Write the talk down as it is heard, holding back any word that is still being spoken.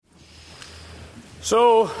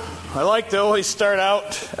So, I like to always start out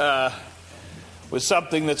with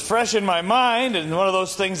something that's fresh in my mind, and one of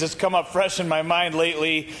those things that's come up fresh in my mind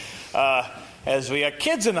lately, as we got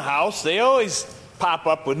kids in the house, they always pop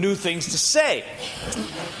up with new things to say.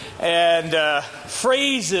 And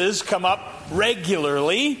phrases come up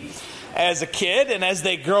regularly as a kid, and as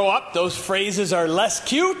they grow up, those phrases are less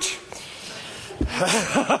cute.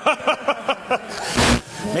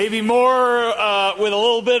 Maybe more with a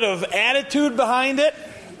little bit of attitude behind it.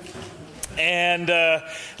 And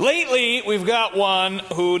lately, we've got one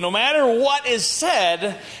who, no matter what is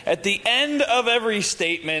said, at the end of every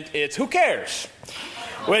statement, it's, "Who cares?"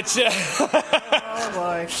 Which, oh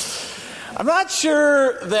boy. I'm not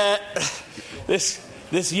sure that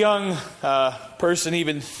this young person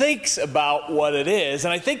even thinks about what it is.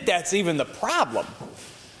 And I think that's even the problem,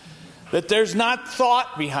 that there's not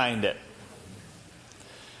thought behind it.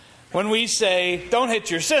 When we say, "Don't hit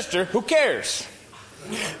your sister," who cares?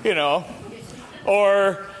 You know,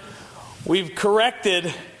 or we've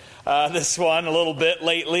corrected this one a little bit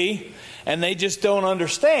lately, and they just don't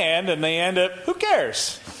understand, and they end up, "Who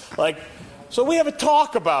cares?" Like, so we have a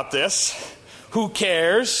talk about this, who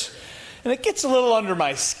cares? And it gets a little under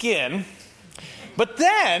my skin. But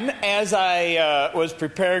then, as I was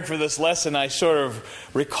preparing for this lesson, I sort of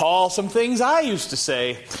recall some things I used to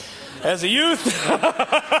say as a youth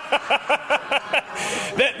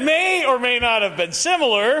that may or may not have been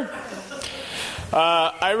similar.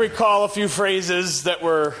 I recall a few phrases that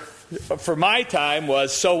were, for my time,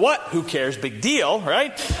 was, "So what? Who cares? Big deal,"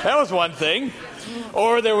 right? That was one thing.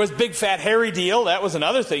 Or there was "big fat hairy deal." That was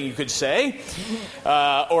another thing you could say.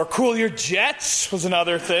 Or "cool your jets" was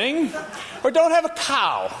another thing. Or "don't have a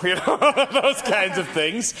cow," you know, those kinds of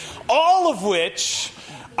things. All of which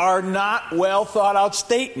are not well thought out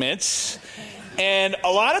statements. And a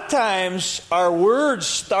lot of times our words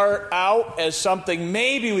start out as something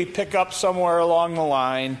maybe we pick up somewhere along the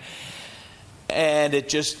line, and it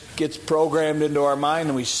just gets programmed into our mind,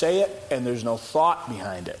 and we say it, and there's no thought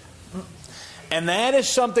behind it. And that is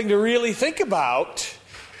something to really think about,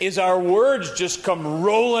 is our words just come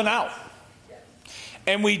rolling out.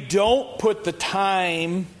 And we don't put the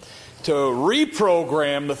time to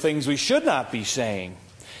reprogram the things we should not be saying.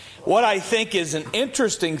 What I think is an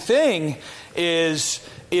interesting thing is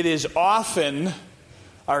it is often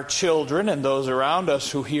our children and those around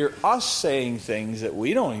us who hear us saying things that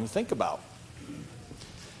we don't even think about.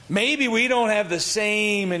 Maybe we don't have the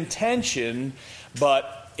same intention,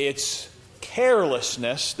 but it's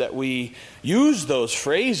carelessness that we use those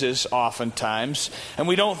phrases oftentimes, and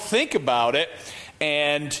we don't think about it.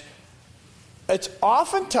 And it's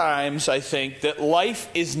oftentimes, I think, that life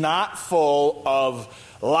is not full of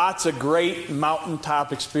lots of great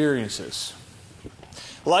mountaintop experiences.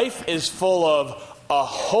 Life is full of a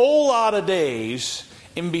whole lot of days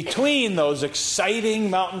in between those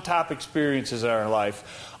exciting mountaintop experiences in our life.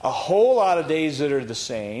 A whole lot of days that are the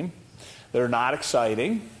same, that are not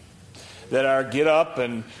exciting, that are get up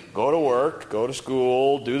and go to work, go to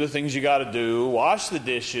school, do the things you got to do, wash the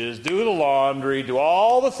dishes, do the laundry, do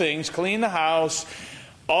all the things, clean the house.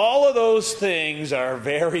 All of those things are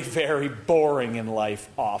very, very boring in life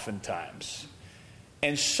oftentimes.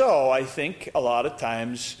 And so I think a lot of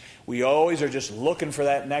times we always are just looking for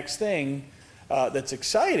that next thing that's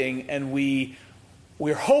exciting, and we're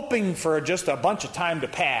hoping for just a bunch of time to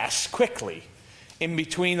pass quickly in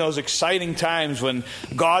between those exciting times when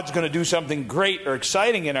God's going to do something great or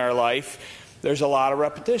exciting in our life. There's a lot of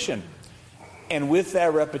repetition. And with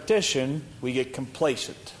that repetition, we get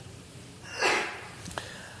complacent.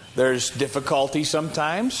 There's difficulty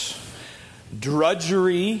sometimes,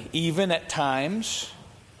 drudgery even at times,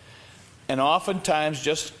 and oftentimes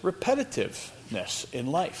just repetitiveness in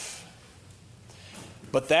life.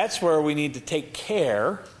 But that's where we need to take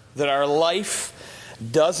care that our life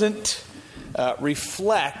doesn't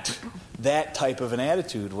reflect that type of an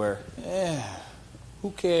attitude where,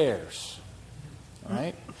 who cares? All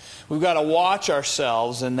right? We've got to watch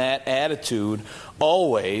ourselves in that attitude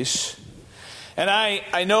always. And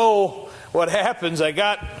I know what happens.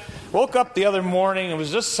 Woke up the other morning. It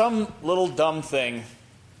was just some little dumb thing.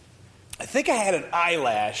 I think I had an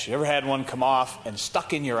eyelash. You ever had one come off and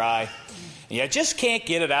stuck in your eye? And you just can't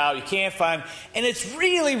get it out. You can't find, and it's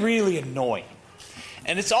really, really annoying.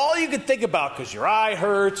 And it's all you can think about because your eye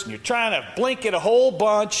hurts and you're trying to blink it a whole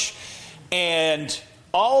bunch. And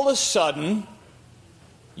all of a sudden,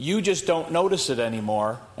 you just don't notice it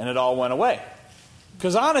anymore, and it all went away.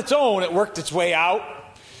 Because on its own, it worked its way out,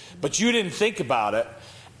 but you didn't think about it.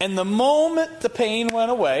 And the moment the pain went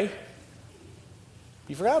away,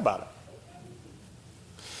 you forgot about it.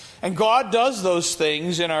 And God does those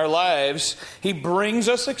things in our lives. He brings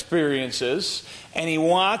us experiences, and He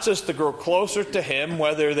wants us to grow closer to Him,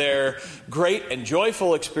 whether they're great and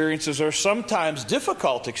joyful experiences or sometimes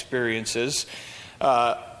difficult experiences.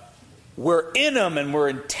 We're in them and we're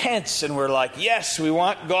intense and we're like, yes, we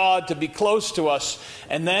want God to be close to us.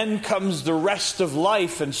 And then comes the rest of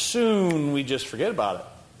life, and soon we just forget about it.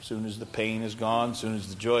 As soon as the pain is gone, as soon as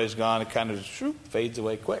the joy is gone, it kind of fades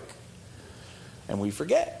away quick. And we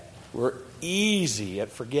forget. We're easy at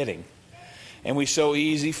forgetting. And we so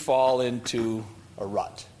easy fall into a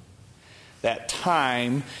rut. That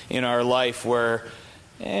time in our life where,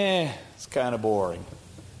 it's kind of boring.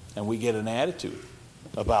 And we get an attitude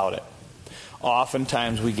about it.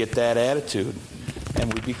 Oftentimes we get that attitude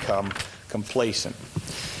and we become complacent.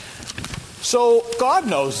 So God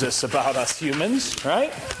knows this about us humans,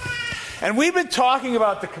 right? And we've been talking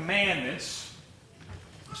about the commandments.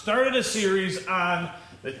 Started a series on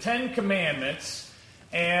the 10 Commandments,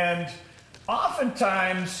 and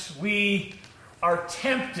oftentimes we are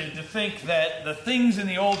tempted to think that the things in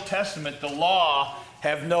the Old Testament, the law,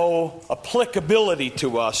 have no applicability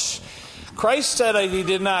to us. Christ said that He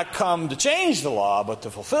did not come to change the law, but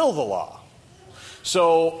to fulfill the law.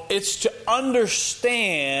 So it's to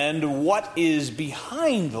understand what is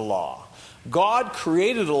behind the law. God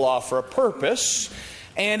created the law for a purpose,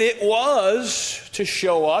 and it was to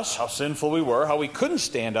show us how sinful we were, how we couldn't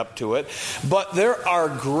stand up to it. But there are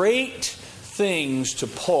great things to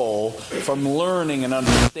pull from learning and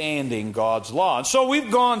understanding God's law. And so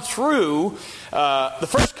we've gone through the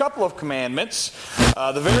first couple of commandments.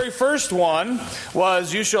 The very first one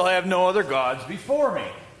was, you shall have no other gods before me.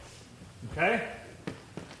 Okay?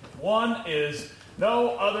 One is no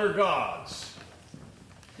other gods.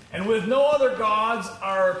 And with no other gods,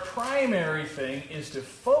 our primary thing is to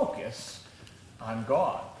focus on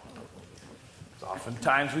God.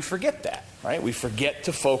 Oftentimes we forget that, right? We forget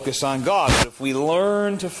to focus on God. But if we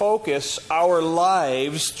learn to focus our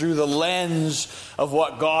lives through the lens of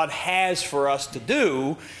what God has for us to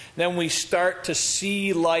do, then we start to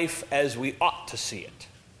see life as we ought to see it.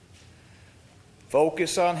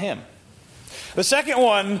 Focus on Him. The second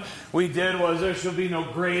one we did was, there shall be no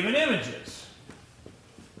graven images.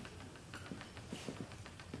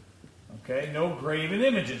 Okay, no graven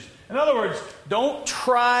images. In other words, don't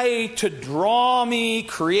try to draw me,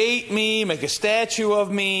 create me, make a statue of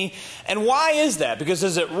me. And why is that? Because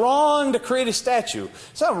is it wrong to create a statue?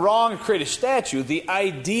 It's not wrong to create a statue. The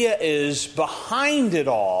idea is behind it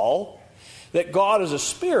all that God is a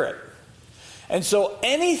spirit. And so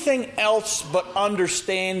anything else but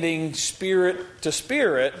understanding spirit to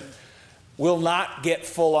spirit will not get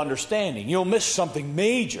full understanding. You'll miss something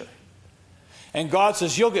major. And God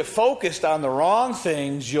says, you'll get focused on the wrong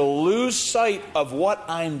things. You'll lose sight of what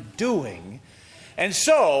I'm doing. And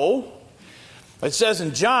so, it says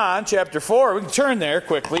in John chapter 4, we can turn there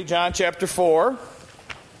quickly, John chapter 4.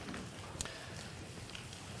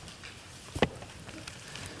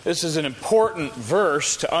 This is an important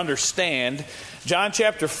verse to understand. John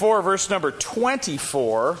chapter 4, verse number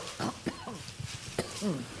 24.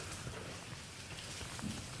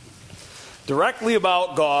 Directly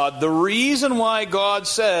about God, the reason why God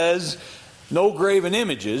says no graven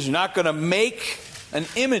images, you're not going to make an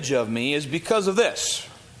image of me, is because of this.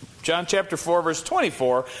 John chapter 4, verse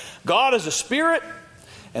 24, God is a spirit,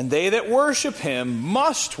 and they that worship Him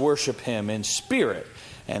must worship Him in spirit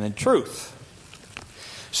and in truth.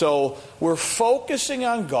 So we're focusing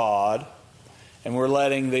on God, and we're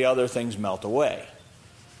letting the other things melt away.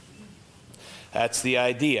 That's the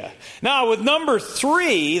idea. Now, with number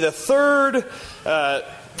 3, the third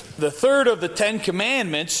of the 10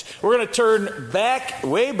 Commandments, we're going to turn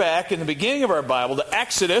way back in the beginning of our Bible to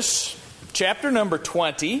Exodus, chapter number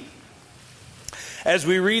 20. As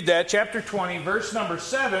we read that, chapter 20, verse number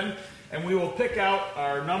 7, and we will pick out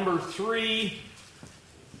our number 3.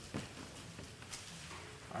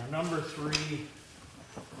 Our number 3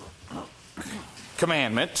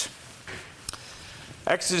 commandment.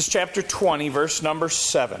 Exodus chapter 20, verse number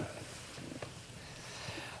 7.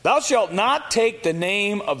 Thou shalt not take the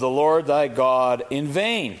name of the Lord thy God in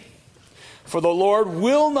vain, for the Lord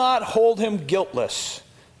will not hold him guiltless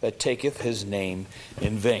that taketh His name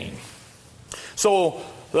in vain. So,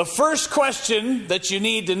 the first question that you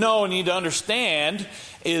need to know and need to understand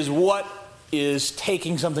is, what is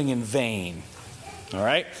taking something in vain? All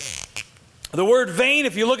right? The word vain,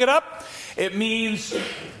 if you look it up, it means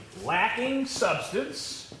lacking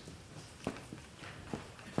substance.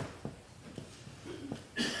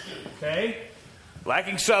 Okay?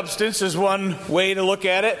 Lacking substance is one way to look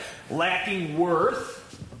at it. Lacking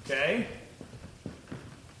worth. Okay?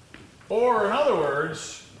 Or, in other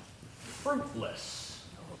words, fruitless.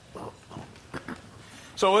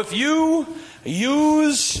 So if you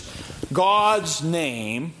use God's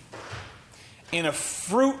name in a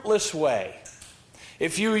fruitless way,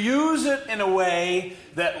 if you use it in a way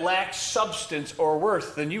that lacks substance or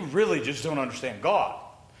worth, then you really just don't understand God.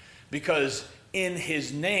 Because in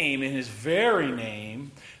His name, in His very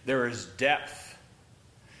name, there is depth,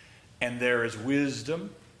 and there is wisdom,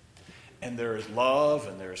 and there is love,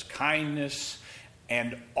 and there is kindness,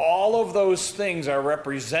 and all of those things are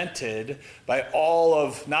represented by all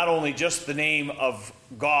of, not only just the name of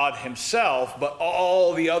God Himself, but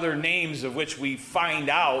all the other names of which we find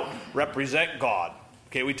out represent God.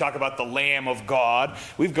 Okay, we talk about the Lamb of God.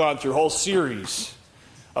 We've gone through a whole series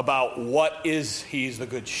about what is He's the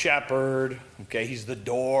Good Shepherd. Okay, He's the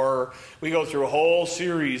door. We go through a whole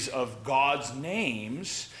series of God's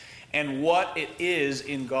names and what it is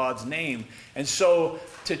in God's name. And so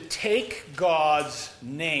to take God's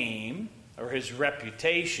name or His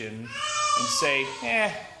reputation and say,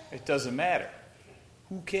 it doesn't matter.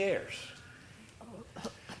 Who cares?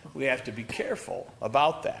 We have to be careful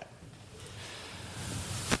about that.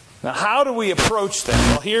 Now, how do we approach that?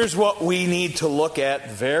 Well, here's what we need to look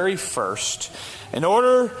at very first. In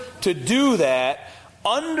order to do that,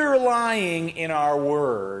 underlying in our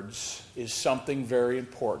words is something very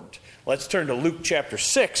important. Let's turn to Luke chapter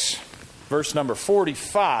 6, verse number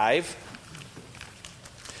 45.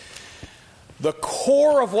 The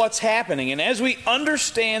core of what's happening. And as we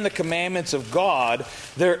understand the commandments of God,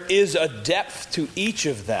 there is a depth to each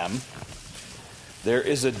of them. There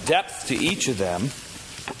is a depth to each of them.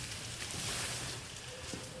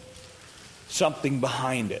 Something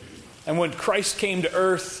behind it. And when Christ came to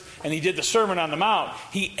earth and He did the Sermon on the Mount,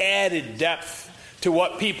 He added depth to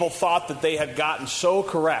what people thought that they had gotten so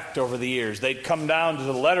correct over the years. They'd come down to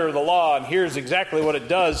the letter of the law, and here's exactly what it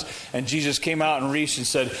does. And Jesus came out and reached and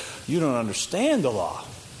said, you don't understand the law.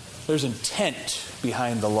 There's intent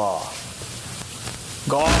behind the law.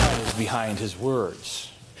 God is behind His words.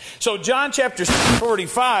 So John chapter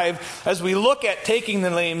 45, as we look at taking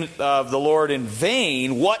the name of the Lord in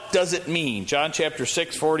vain, what does it mean? John chapter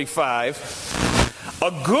 6, 45.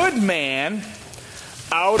 A good man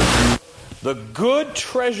out of the good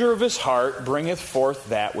treasure of his heart bringeth forth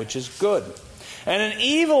that which is good. And an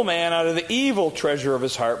evil man out of the evil treasure of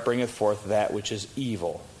his heart bringeth forth that which is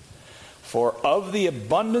evil. For of the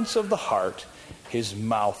abundance of the heart his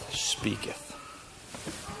mouth speaketh.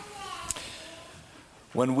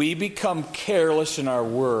 When we become careless in our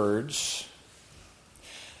words,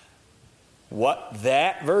 what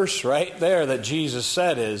that verse right there that Jesus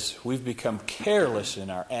said is, we've become careless in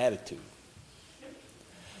our attitude.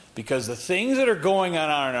 Because the things that are going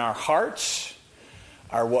on in our hearts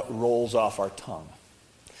are what rolls off our tongue.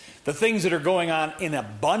 The things that are going on in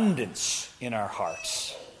abundance in our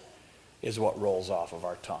hearts is what rolls off of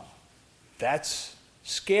our tongue. That's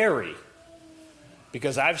scary.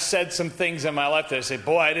 Because I've said some things in my life that I say,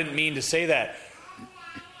 boy, I didn't mean to say that.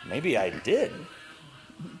 Maybe I did.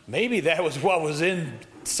 Maybe that was what was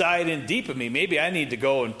inside and deep of me. Maybe I need to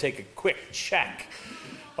go and take a quick check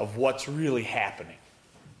of what's really happening.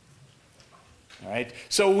 All right?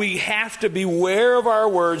 So we have to beware of our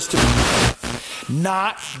words to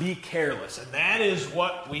not be careless. And that is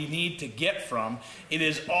what we need to get from. It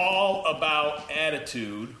is all about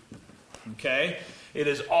attitude. Okay? It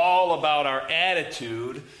is all about our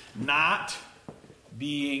attitude, not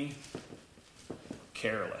being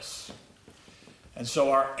careless. And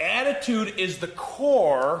so our attitude is the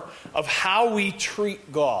core of how we treat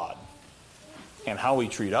God and how we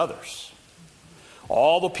treat others.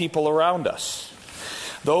 All the people around us.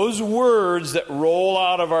 Those words that roll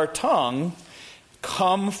out of our tongue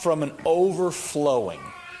come from an overflowing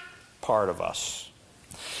part of us.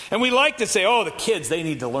 And we like to say, oh, the kids, they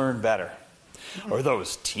need to learn better. Or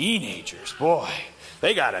those teenagers, boy,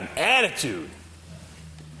 they got an attitude.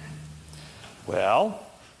 Well,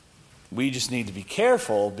 we just need to be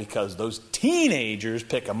careful because those teenagers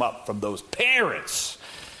pick them up from those parents.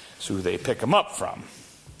 That's who they pick them up from.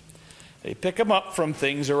 They pick them up from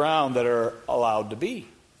things around that are allowed to be.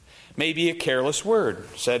 Maybe a careless word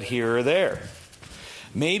said here or there.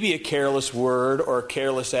 Maybe a careless word or a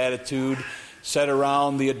careless attitude said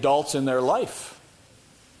around the adults in their life.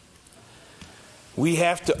 We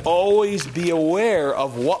have to always be aware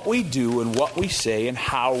of what we do and what we say and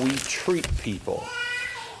how we treat people.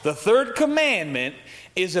 The third commandment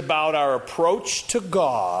is about our approach to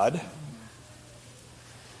God.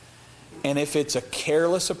 And if it's a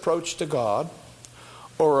careless approach to God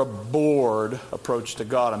or a bored approach to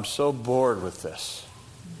God, I'm so bored with this.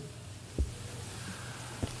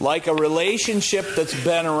 like a relationship that's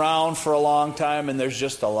been around for a long time, and there's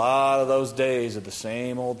just a lot of those days of the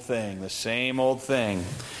same old thing,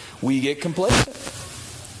 we get complacent.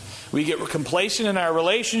 We get complacent in our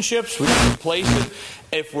relationships. We get complacent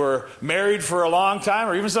if we're married for a long time,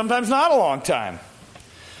 or even sometimes not a long time.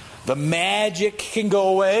 The magic can go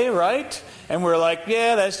away, right? And we're like,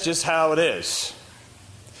 yeah, that's just how it is.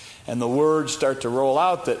 And the words start to roll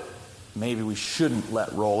out that maybe we shouldn't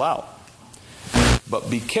let roll out. But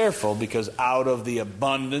be careful, because out of the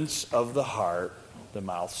abundance of the heart, the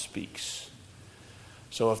mouth speaks.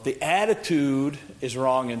 So if the attitude is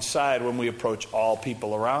wrong inside when we approach all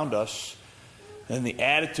people around us, then the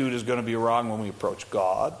attitude is going to be wrong when we approach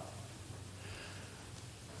God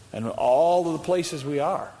and all of the places we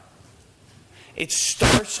are. It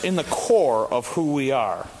starts in the core of who we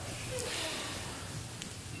are.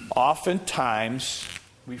 Oftentimes,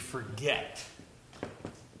 we forget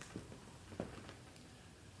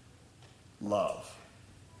love.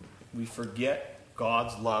 We forget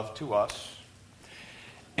God's love to us.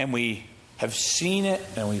 And we have seen it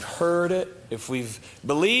and we've heard it. If we've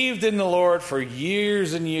believed in the Lord for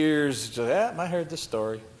years and years, I heard this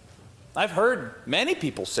story. I've heard many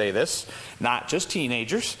people say this, not just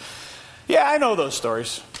teenagers. Yeah, I know those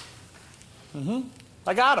stories.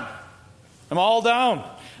 I got them. I'm all down.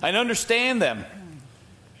 I understand them.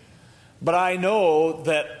 But I know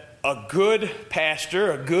that a good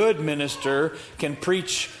pastor, a good minister, can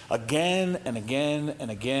preach again and again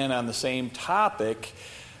and again on the same topic,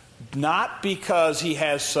 not because he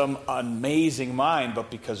has some amazing mind,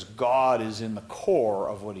 but because God is in the core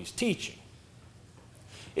of what he's teaching.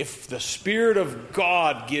 If the Spirit of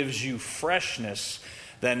God gives you freshness,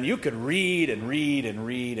 then you could read and read and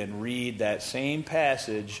read and read that same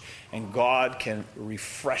passage, and God can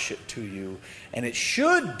refresh it to you. And it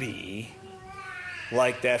should be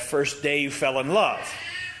like that first day you fell in love,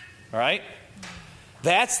 right?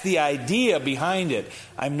 That's the idea behind it.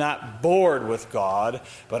 I'm not bored with God,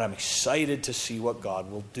 but I'm excited to see what God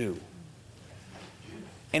will do.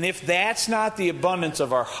 And if that's not the abundance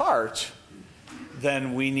of our heart,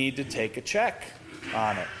 then we need to take a check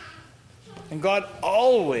on it. And God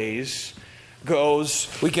always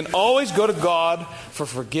we can always go to God for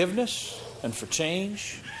forgiveness and for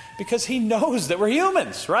change, because he knows that we're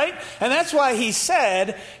humans, right? And that's why he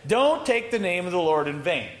said, don't take the name of the Lord in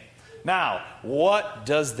vain. Now, what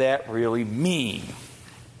does that really mean?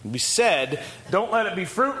 We said, don't let it be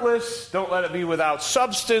fruitless. Don't let it be without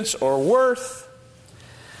substance or worth.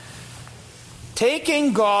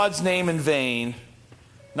 Taking God's name in vain,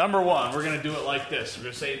 number one, we're going to do it like this. We're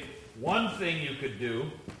going to say, one thing you could do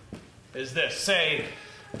is this. Say,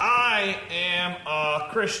 I am a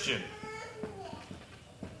Christian.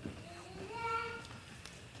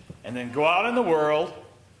 And then go out in the world,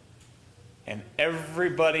 and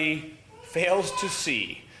everybody fails to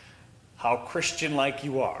see how Christian-like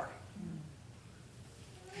you are.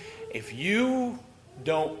 If you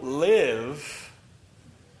don't live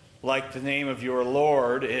like the name of your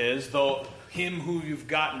Lord is, though him who you've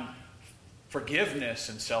gotten forgiveness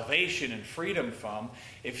and salvation and freedom from,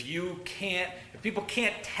 if people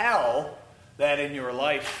can't tell that in your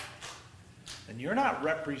life, then you're not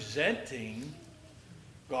representing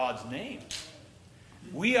God's name.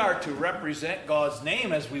 We are to represent God's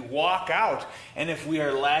name as we walk out. And if we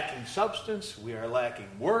are lacking substance, we are lacking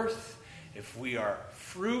worth, if we are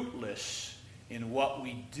fruitless in what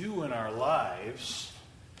we do in our lives,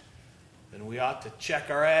 then we ought to check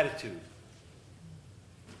our attitude.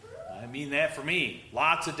 I mean that for me.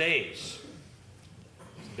 Lots of days.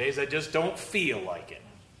 Some days I just don't feel like it.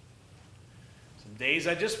 Some days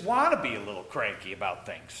I just want to be a little cranky about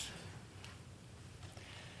things.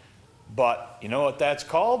 But you know what that's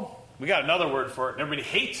called? We got another word for it, and everybody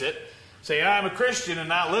hates it. Say, I'm a Christian and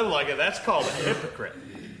not live like it. That's called a hypocrite.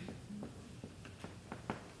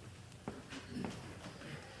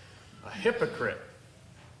 A hypocrite.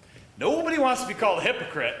 Nobody wants to be called a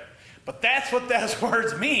hypocrite, but that's what those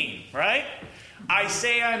words mean, right? I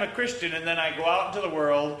say I'm a Christian, and then I go out into the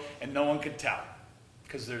world, and no one can tell,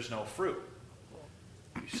 because there's no fruit.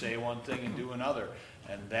 You say one thing and do another.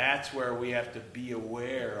 And that's where we have to be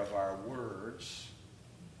aware of our words.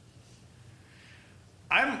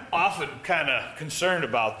 I'm often kind of concerned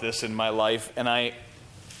about this in my life, and it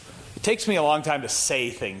takes me a long time to say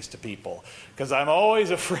things to people, because I'm always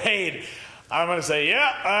afraid I'm going to say,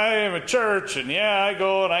 yeah, I am a church, and yeah, I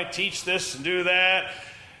go and I teach this and do that.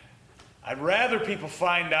 I'd rather people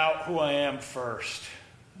find out who I am first.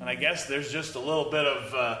 And I guess there's just a little bit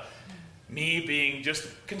of me being just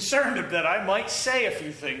concerned that I might say a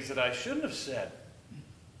few things that I shouldn't have said.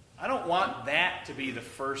 I don't want that to be the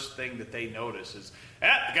first thing that they notice is, the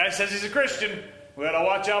guy says he's a Christian. We got to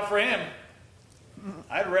watch out for him.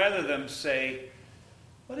 I'd rather them say,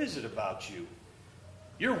 what is it about you?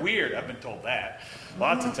 You're weird. I've been told that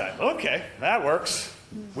lots of times. Okay, that works.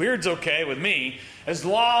 Weird's okay with me, as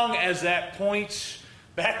long as that points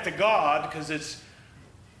back to God, because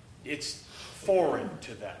it's foreign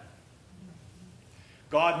to them.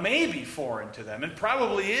 God may be foreign to them, and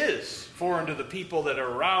probably is foreign to the people that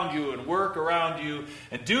are around you and work around you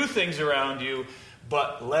and do things around you,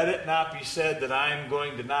 but let it not be said that I'm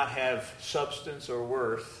going to not have substance or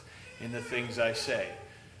worth in the things I say.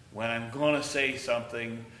 When I'm going to say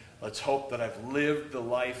something, let's hope that I've lived the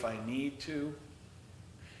life I need to.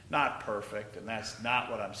 Not perfect, and that's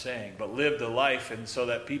not what I'm saying, but live the life, and so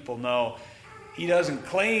that people know he doesn't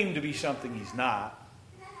claim to be something he's not.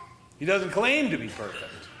 He doesn't claim to be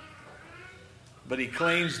perfect, but he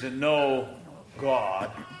claims to know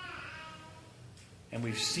God, and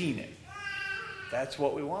we've seen it. That's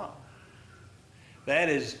what we want. That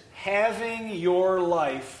is having your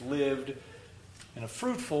life lived in a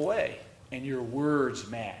fruitful way, and your words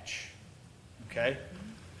match. Okay?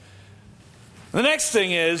 The next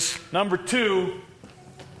thing is, number 2,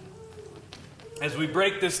 as we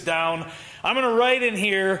break this down, I'm going to write in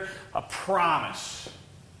here a promise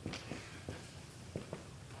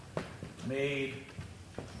made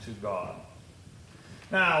to God.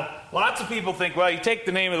 Now, lots of people think, well, you take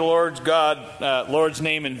the name of the Lord's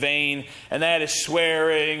name in vain, and that is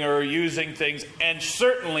swearing or using things. And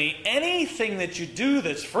certainly anything that you do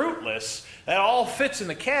that's fruitless, that all fits in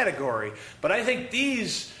the category. But I think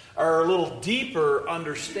these are a little deeper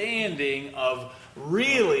understanding of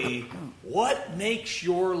really what makes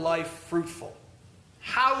your life fruitful.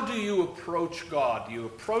 How do you approach God? Do you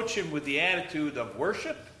approach Him with the attitude of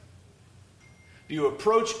worship? Do you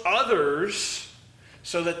approach others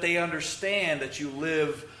so that they understand that you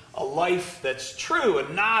live a life that's true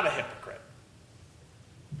and not a hypocrite?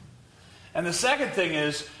 And the second thing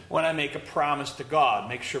is, when I make a promise to God,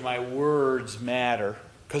 make sure my words matter,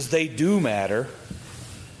 because they do matter.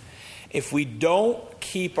 If we don't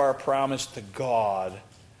keep our promise to God,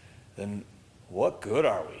 then what good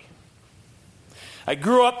are we? I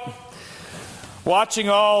grew up watching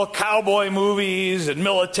all cowboy movies and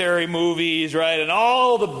military movies, right? And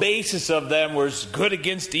all the basis of them was good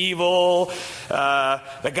against evil,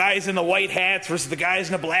 the guys in the white hats versus the guys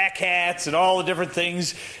in the black hats, and all the different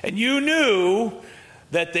things. And you knew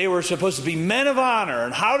that they were supposed to be men of honor.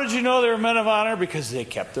 And how did you know they were men of honor? Because they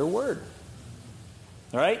kept their word.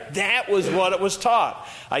 Right? That was what it was taught.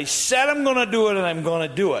 I said I'm going to do it, and I'm going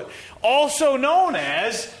to do it. Also known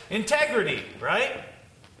as integrity, right?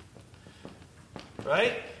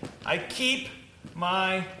 Right? I keep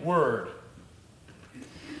my word.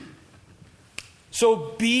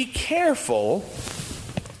 So be careful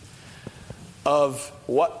of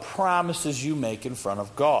what promises you make in front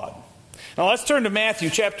of God. Now let's turn to Matthew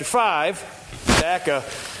chapter 5. Back a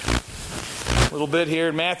little bit here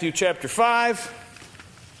in Matthew chapter 5.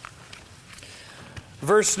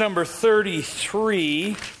 Verse number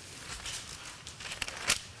 33.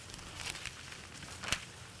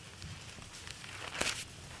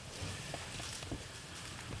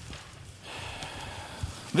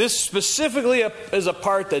 This specifically is a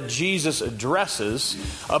part that Jesus addresses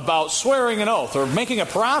about swearing an oath or making a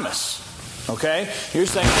promise. Okay? You're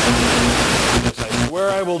saying, I swear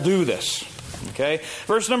I will do this. Okay?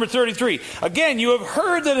 Verse number 33. Again, you have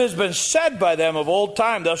heard that it has been said by them of old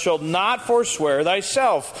time, thou shalt not forswear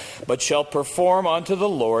thyself, but shalt perform unto the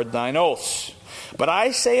Lord thine oaths. But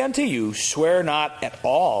I say unto you, swear not at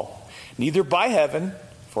all, neither by heaven,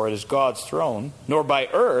 for it is God's throne, nor by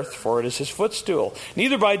earth, for it is his footstool,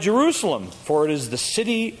 neither by Jerusalem, for it is the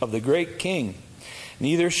city of the great king.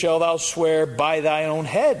 Neither shalt thou swear by thine own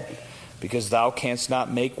head, because thou canst not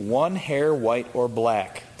make one hair white or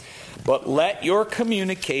black. But let your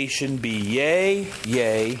communication be yea,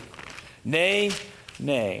 yea, nay,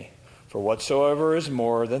 nay. For whatsoever is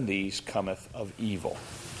more than these cometh of evil.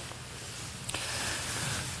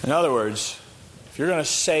 In other words, if you're going to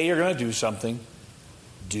say you're going to do something,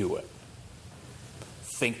 do it.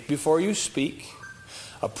 Think before you speak.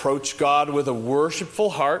 Approach God with a worshipful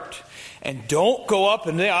heart. And don't go up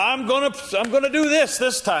and say, I'm going to do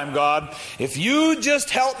this time, God. If you just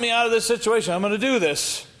help me out of this situation, I'm going to do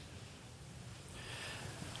this.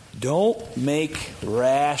 Don't make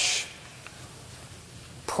rash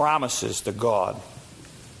promises to God.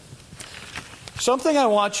 Something I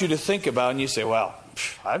want you to think about, and you say, well,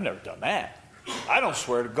 I've never done that. I don't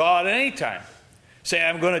swear to God at any time. Say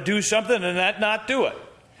I'm going to do something and not do it.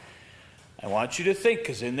 I want you to think,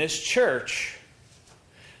 because in this church,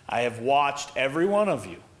 I have watched every one of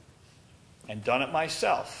you and done it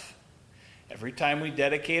myself. Every time we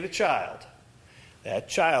dedicate a child, that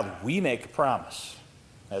child, we make a promise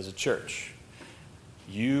as a church.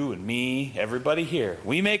 You and me, everybody here,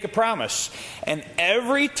 we make a promise. And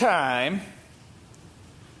every time,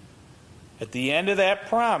 at the end of that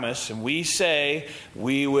promise, and we say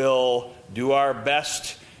we will do our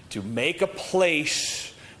best to make a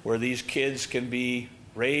place where these kids can be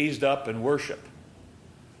raised up and worship.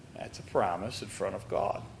 That's a promise in front of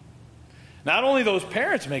God. Not only those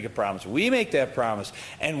parents make a promise, we make that promise.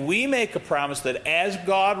 And we make a promise that as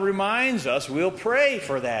God reminds us, we'll pray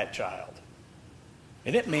for that child.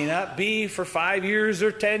 And it may not be for 5 years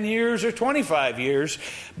or 10 years or 25 years,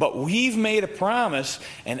 but we've made a promise,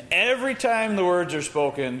 and every time the words are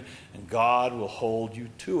spoken, God will hold you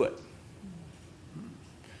to it.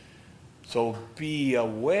 So be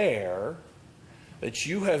aware that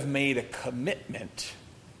you have made a commitment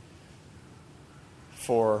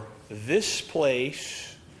for this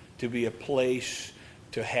place to be a place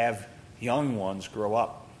to have young ones grow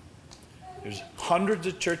up. There's hundreds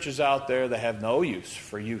of churches out there that have no use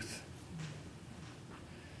for youth.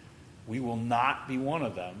 We will not be one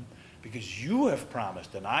of them because you have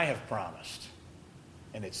promised and I have promised.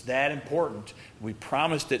 And it's that important. We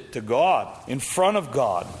promised it to God, in front of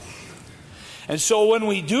God. And so when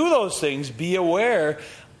we do those things, be aware,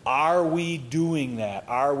 are we doing that?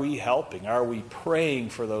 Are we helping? Are we praying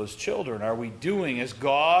for those children? Are we doing as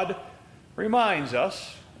God reminds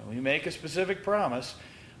us, and we make a specific promise,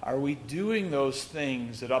 are we doing those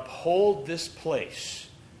things that uphold this place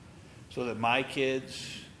so that my kids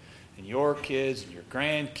and your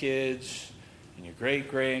grandkids and your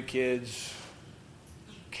great-grandkids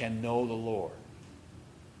can know the Lord?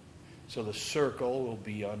 So the circle will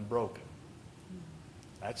be unbroken.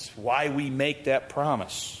 That's why we make that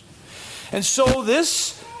promise. And so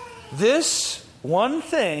this one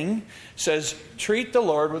thing says, treat the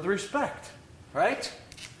Lord with respect. Right?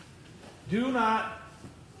 Do not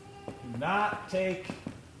take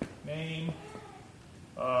name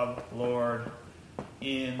of Lord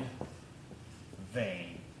in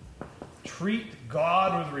vain. Treat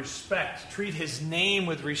God with respect. Treat His name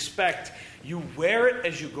with respect. You wear it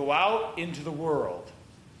as you go out into the world.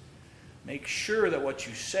 Make sure that what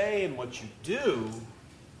you say and what you do,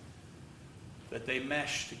 that they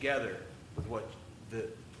mesh together with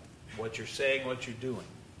what you're saying, what you're doing.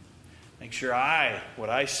 Make sure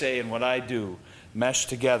what I say and what I do mesh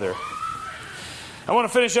together. I want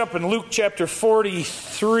to finish up in Luke chapter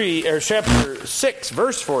 43, or chapter 6,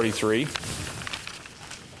 verse 43.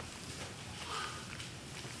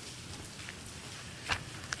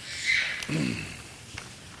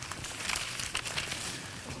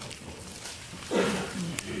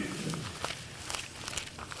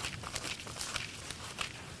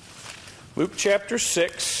 Luke chapter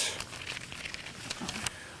 6.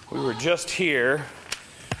 We were just here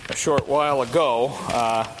a short while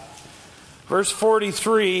ago. Verse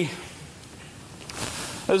 43,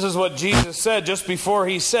 this is what Jesus said just before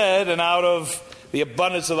He said, and out of the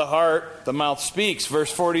abundance of the heart, the mouth speaks.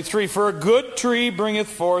 Verse 43, for a good tree bringeth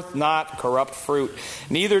forth not corrupt fruit,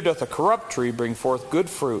 neither doth a corrupt tree bring forth good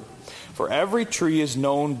fruit. For every tree is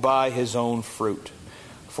known by his own fruit.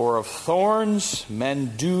 For of thorns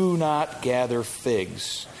men do not gather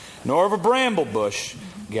figs, nor of a bramble bush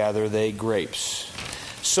gather they grapes.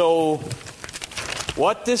 So,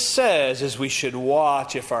 what this says is we should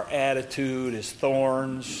watch if our attitude is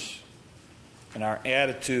thorns and our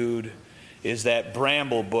attitude is that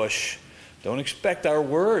bramble bush. Don't expect our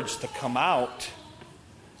words to come out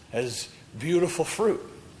as beautiful fruit.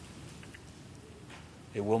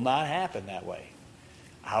 It will not happen that way.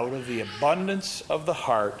 Out of the abundance of the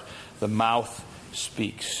heart, the mouth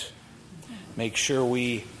speaks. Make sure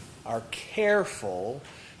we are careful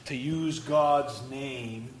to use God's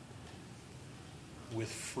name with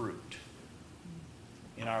fruit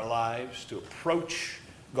in our lives, to approach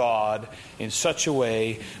God in such a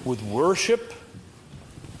way with worship,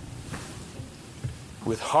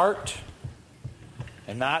 with heart,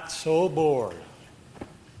 and not so bored.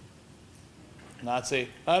 Not say,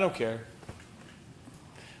 I don't care.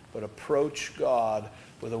 But approach God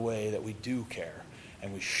with a way that we do care.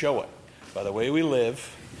 And we show it by the way we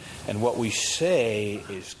live. And what we say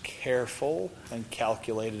is careful and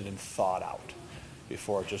calculated and thought out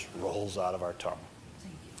before it just rolls out of our tongue.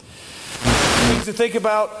 Things to think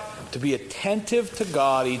about. To be attentive to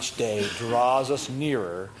God each day draws us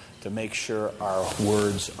nearer to make sure our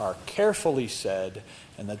words are carefully said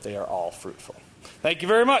and that they are all fruitful. Thank you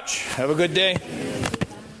very much. Have a good day.